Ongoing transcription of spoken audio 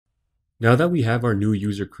Now that we have our new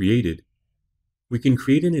user created, we can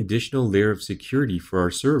create an additional layer of security for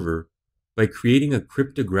our server by creating a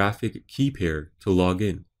cryptographic key pair to log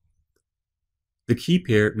in. The key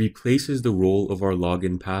pair replaces the role of our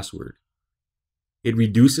login password. It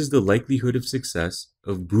reduces the likelihood of success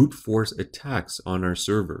of brute force attacks on our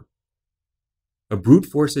server. A brute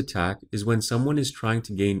force attack is when someone is trying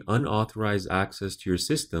to gain unauthorized access to your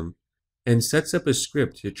system and sets up a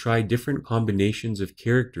script to try different combinations of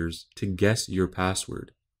characters to guess your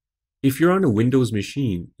password. If you're on a Windows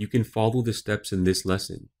machine, you can follow the steps in this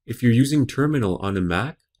lesson. If you're using Terminal on a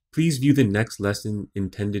Mac, please view the next lesson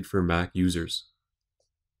intended for Mac users.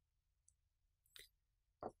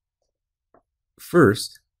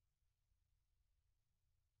 First,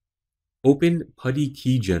 open Putty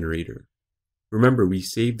Key Generator. Remember, we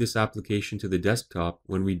saved this application to the desktop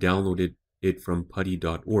when we downloaded it from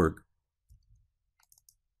putty.org.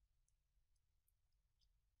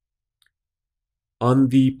 On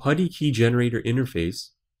the Putty Key Generator interface,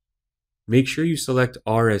 make sure you select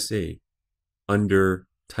RSA under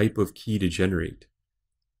Type of Key to Generate.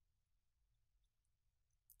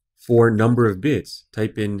 For number of bits,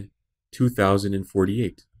 type in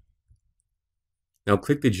 2048. Now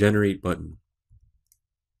click the Generate button.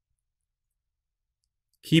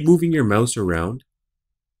 Keep moving your mouse around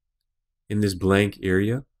in this blank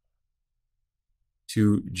area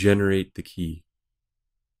to generate the key.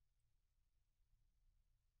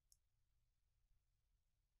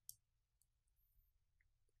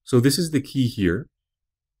 So this is the key here.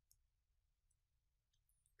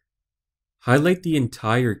 Highlight the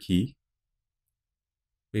entire key.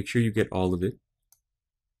 Make sure you get all of it.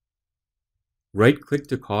 Right-click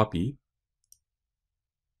to copy.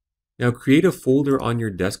 Now create a folder on your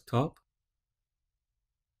desktop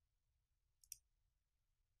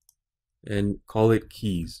and call it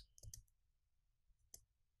Keys.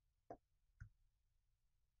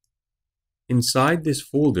 Inside this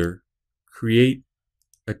folder, create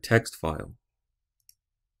a text file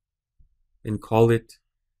and call it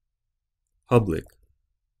Public.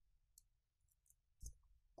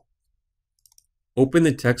 Open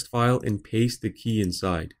the text file and paste the key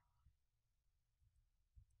inside.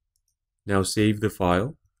 Now save the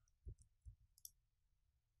file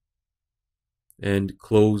and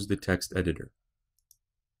close the text editor.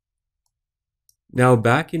 Now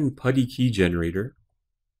back in Putty Key Generator,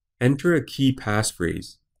 enter a key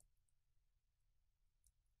passphrase.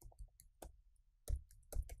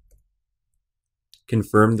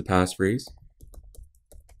 Confirm the passphrase.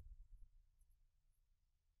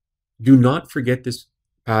 Do not forget this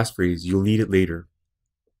passphrase, you'll need it later.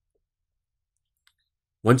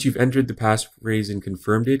 Once you've entered the passphrase and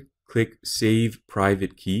confirmed it, click Save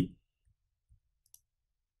Private Key.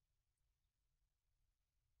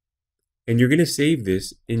 And you're going to save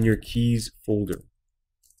this in your Keys folder.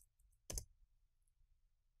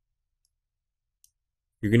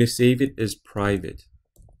 You're going to save it as private.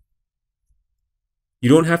 You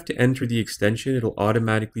don't have to enter the extension, it'll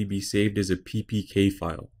automatically be saved as a PPK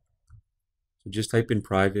file. So just type in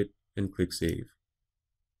private and click Save.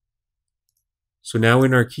 So now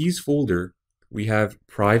in our keys folder, we have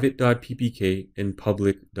private.ppk and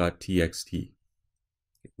public.txt.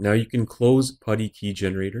 Now you can close Putty Key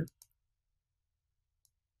Generator.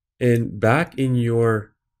 And back in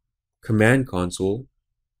your command console,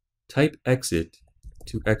 type exit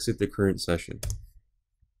to exit the current session.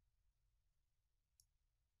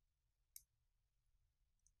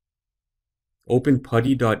 Open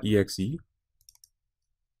putty.exe.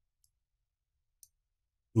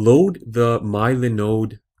 Load the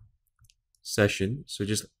MyLinode session. So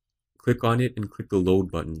just click on it and click the load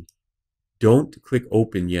button. Don't click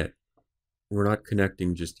open yet. We're not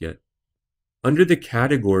connecting just yet. Under the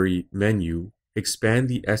category menu, expand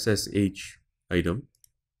the SSH item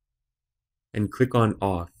and click on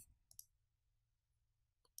auth.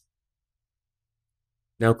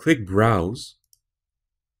 Now click browse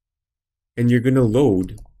and you're going to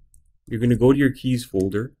go to your keys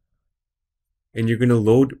folder and you're going to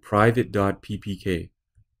load private.ppk.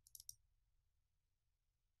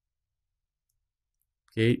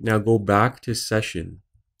 Okay, now go back to session.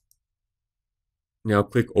 Now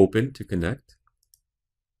click open to connect.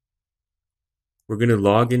 We're going to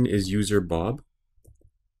log in as user Bob.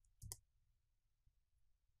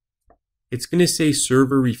 It's going to say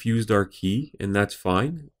server refused our key, and that's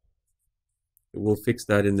fine. We'll fix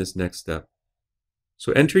that in this next step.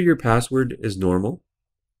 So enter your password as normal.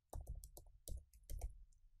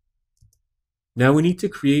 Now we need to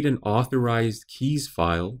create an authorized keys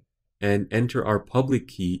file and enter our public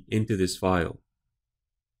key into this file.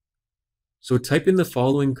 So type in the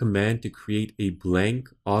following command to create a blank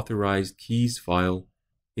authorized keys file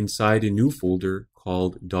inside a new folder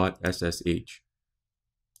called .ssh.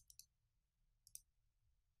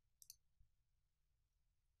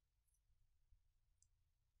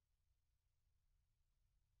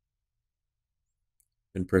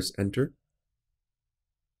 And press enter.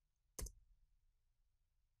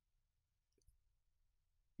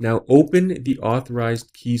 Now open the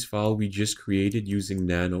authorized keys file we just created using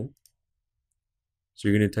nano. So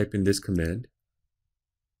you're going to type in this command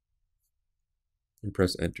and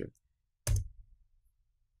press enter.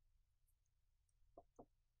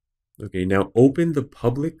 Okay, now open the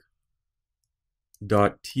public.txt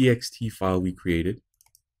file we created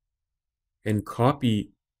and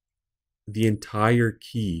copy the entire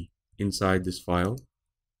key inside this file.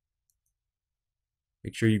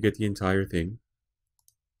 Make sure you get the entire thing.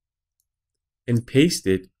 And paste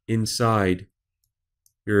it inside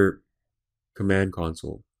your command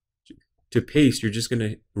console. To paste, you're just going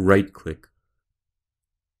to right click.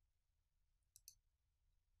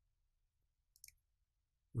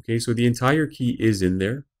 Okay, so the entire key is in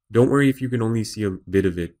there. Don't worry if you can only see a bit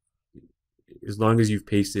of it. As long as you've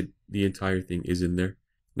pasted, the entire thing is in there.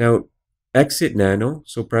 Now, exit nano,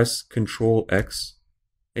 so press Control X,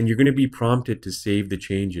 and you're going to be prompted to save the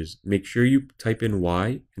changes. Make sure you type in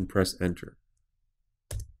Y and press enter.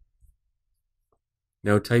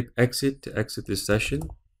 Now type exit to exit this session.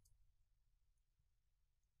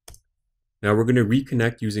 Now we're going to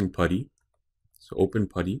reconnect using Putty. So open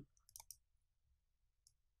Putty.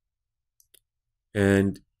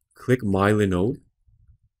 And click My Linode.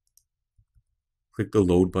 Click the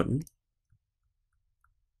load button.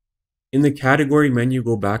 In the category menu,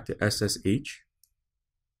 go back to SSH.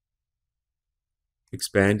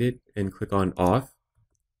 Expand it and click on Auth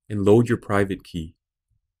and load your private key.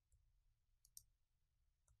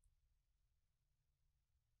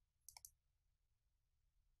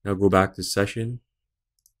 Now go back to Session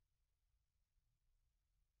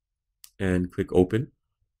and click Open.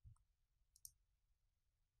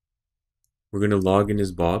 We're going to log in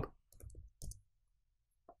as Bob.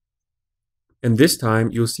 And this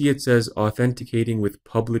time you'll see it says authenticating with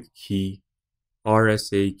public key,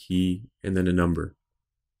 RSA key, and then a number.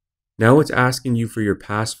 Now it's asking you for your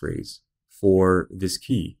passphrase for this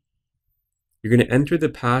key. You're going to enter the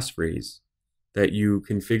passphrase that you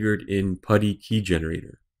configured in Putty Key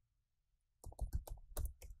Generator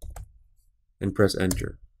and press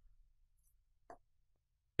enter.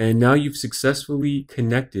 And now you've successfully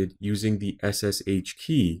connected using the SSH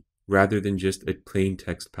key rather than just a plain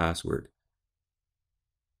text password.